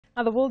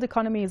Now, the world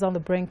economy is on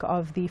the brink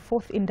of the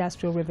fourth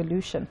industrial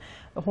revolution,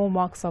 the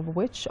hallmarks of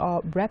which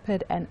are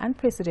rapid and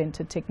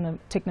unprecedented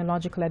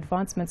technological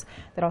advancements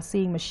that are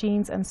seeing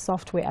machines and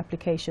software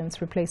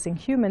applications replacing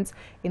humans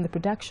in the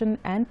production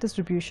and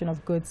distribution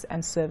of goods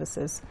and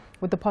services,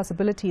 with the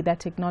possibility that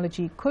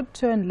technology could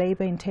turn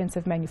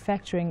labor-intensive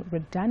manufacturing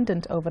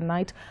redundant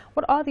overnight.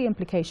 What are the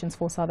implications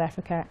for South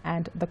Africa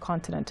and the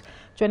continent?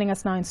 Joining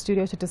us now in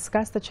studio to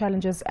discuss the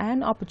challenges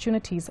and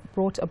opportunities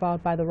brought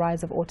about by the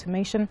rise of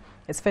automation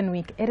is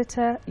Finweek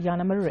Editor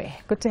Jana Marais.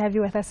 Good to have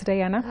you with us today,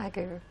 Jana. Hi,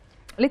 Guru.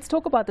 Let's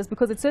talk about this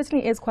because it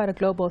certainly is quite a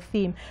global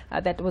theme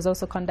that was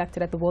also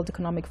conducted at the World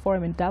Economic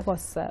Forum in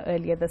Davos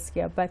earlier this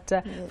year. But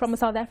Yes. From a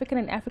South African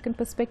and African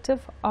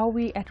perspective, are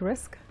we at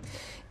risk?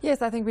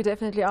 Yes, I think we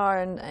definitely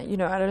are, and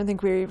I don't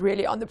think we're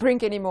really on the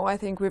brink anymore. I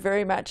think we're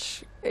very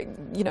much,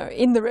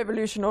 in the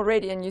revolution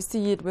already, and you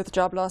see it with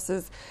job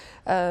losses,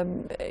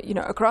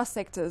 across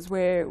sectors.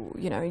 Where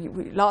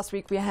last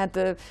week we had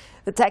the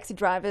taxi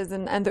drivers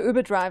and the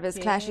Uber drivers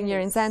clashing here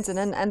in Sandton,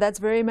 and that's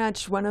very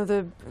much one of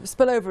the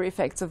spillover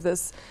effects of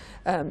this.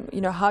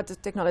 How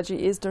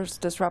technology is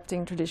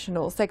disrupting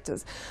traditional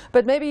sectors.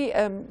 But maybe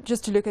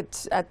just to look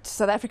at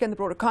South Africa and the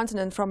broader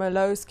continent from a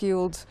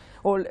low-skilled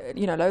or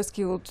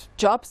low-skilled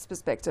jobs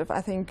perspective,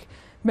 I think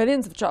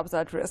millions of jobs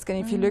are at risk. And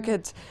if you look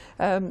at,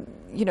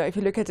 if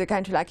you look at a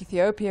country like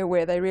Ethiopia,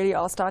 where they really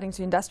are starting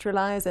to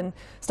industrialize and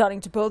starting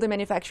to build a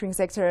manufacturing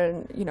sector,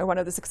 and one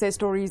of the success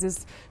stories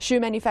is shoe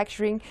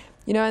manufacturing.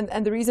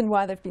 And the reason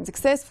why they've been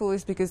successful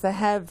is because they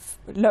have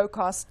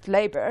low-cost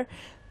labor.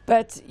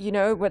 But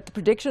what the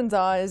predictions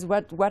are is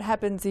what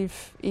happens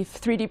if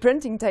 3D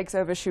printing takes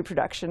over shoe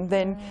production.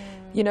 Then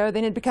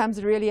then it becomes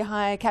a really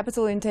high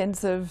capital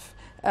intensive,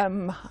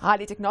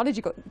 highly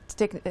technological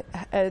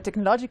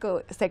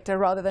sector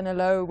rather than a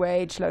low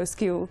wage, low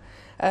skill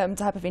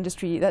type of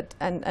industry.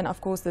 And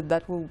of course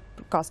that will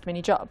cost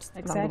many jobs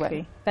along the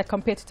way. That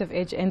competitive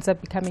edge ends up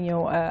becoming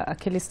your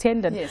Achilles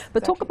tendon. Yes,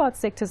 but exactly. Talk about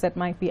sectors that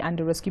might be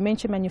under risk. You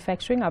mentioned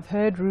manufacturing. I've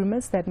heard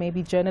rumors that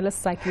maybe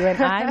journalists like you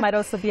and I might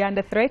also be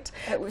under threat,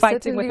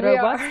 fighting with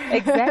robots.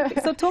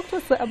 Exactly. So talk to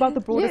us about the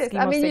broader scheme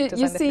of sectors.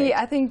 You see,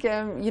 I think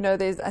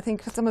I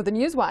think some of the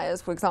news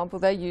wires, for example,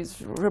 they use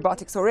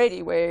robotics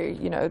already, where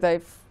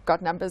they've got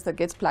numbers that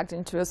gets plugged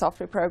into a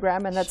software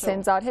program and that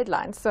sends out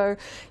headlines. So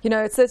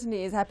it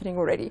certainly is happening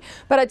already.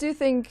 But I do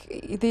think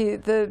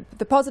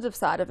the positive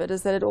side of it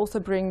is that it also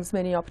brings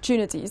many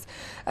opportunities.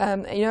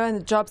 And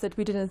the jobs that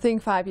we didn't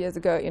think 5 years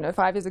ago.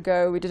 5 years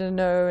ago we didn't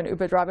know an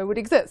Uber driver would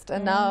exist,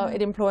 and now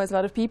it employs a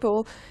lot of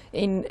people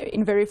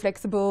in very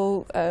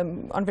flexible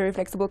on very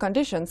flexible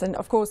conditions. And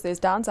of course there's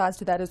downsides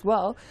to that as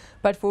well.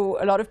 But for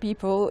a lot of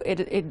people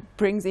it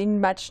brings in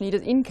much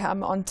needed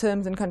income on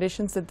terms and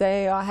conditions that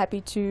they are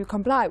happy to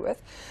comply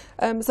with.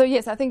 So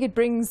yes, I think it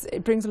brings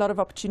a lot of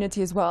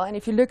opportunity as well. And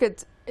if you look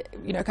at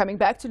coming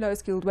back to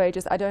low-skilled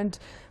wages,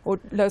 or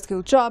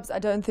low-skilled jobs, I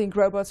don't think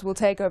robots will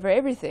take over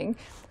everything.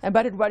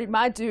 But what it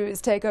might do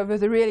is take over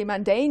the really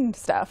mundane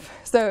stuff.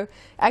 So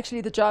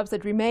actually the jobs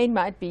that remain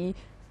might be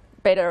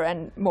better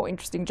and more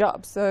interesting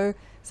jobs. So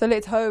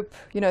let's hope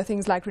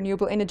things like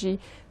renewable energy.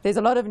 There's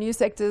a lot of new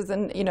sectors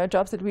and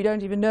jobs that we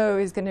don't even know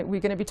we're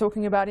going to be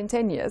talking about in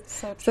 10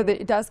 years. So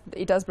that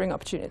it does bring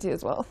opportunity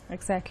as well.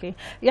 Exactly.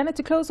 Jana,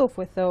 to close off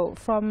with though,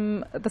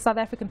 from the South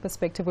African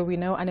perspective, where we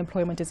know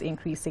unemployment is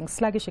increasing,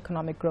 sluggish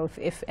economic growth,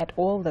 if at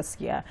all, this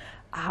year,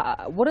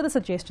 what are the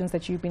suggestions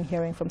that you've been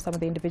hearing from some of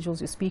the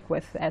individuals you speak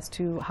with as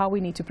to how we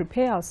need to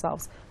prepare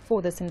ourselves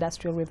for this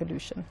industrial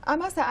revolution? I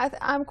must say,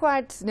 I'm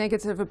quite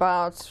negative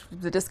about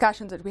the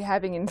discussions that we're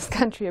having in this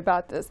country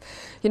about this.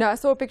 I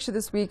saw a picture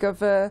this week of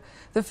the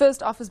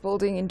first office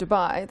building in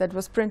Dubai that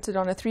was printed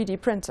on a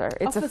 3D printer.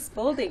 It's office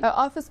building?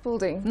 Office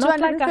building. Not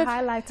like a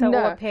highlighter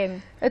or a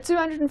pen? A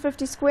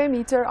 250 square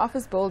meter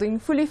office building,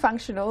 fully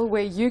functional,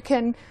 where you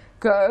can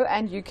go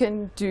and you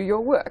can do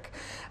your work.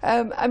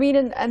 And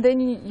then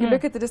you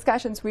look at the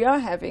discussions we are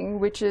having,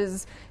 which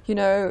is,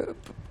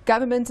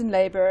 government and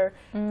labor,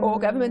 or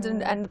government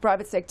and the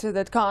private sector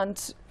that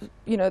can't,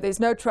 there's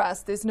no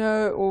trust,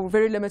 or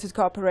very limited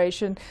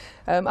cooperation.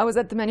 I was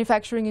at the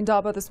manufacturing in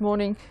Durban this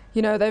morning.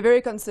 They're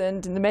very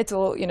concerned in the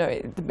metal,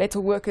 the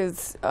metal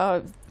workers,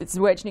 it's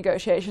wage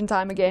negotiation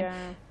time again.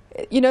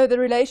 Yeah. The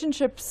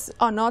relationships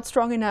are not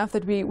strong enough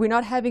that we're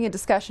not having a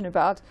discussion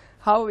about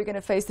how are we going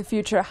to face the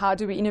future, how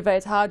do we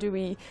innovate, how do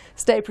we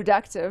stay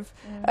productive.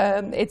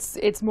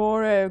 It's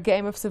more a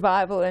game of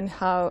survival and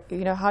how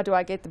do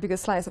I get the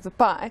biggest slice of the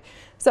pie.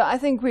 So I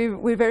think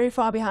we're very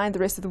far behind the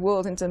rest of the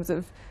world in terms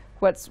of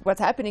what's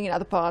happening in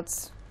other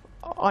parts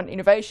on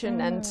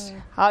innovation and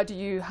how do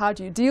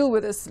you deal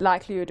with this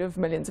likelihood of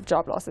millions of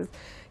job losses.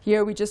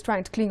 Here we're just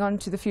trying to cling on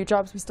to the few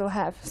jobs we still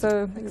have.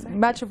 So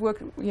much of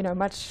work,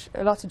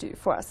 a lot to do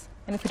for us.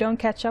 And if we don't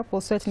catch up, we'll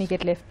certainly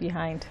get left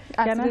behind.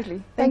 Absolutely.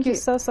 Jana, thank you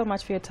so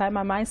much for your time.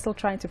 My mind's still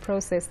trying to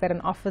process that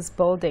an office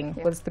building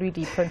was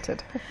 3D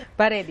printed.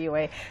 But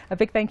anyway, a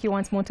big thank you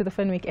once more to the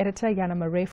Finweek editor, Jana Marais.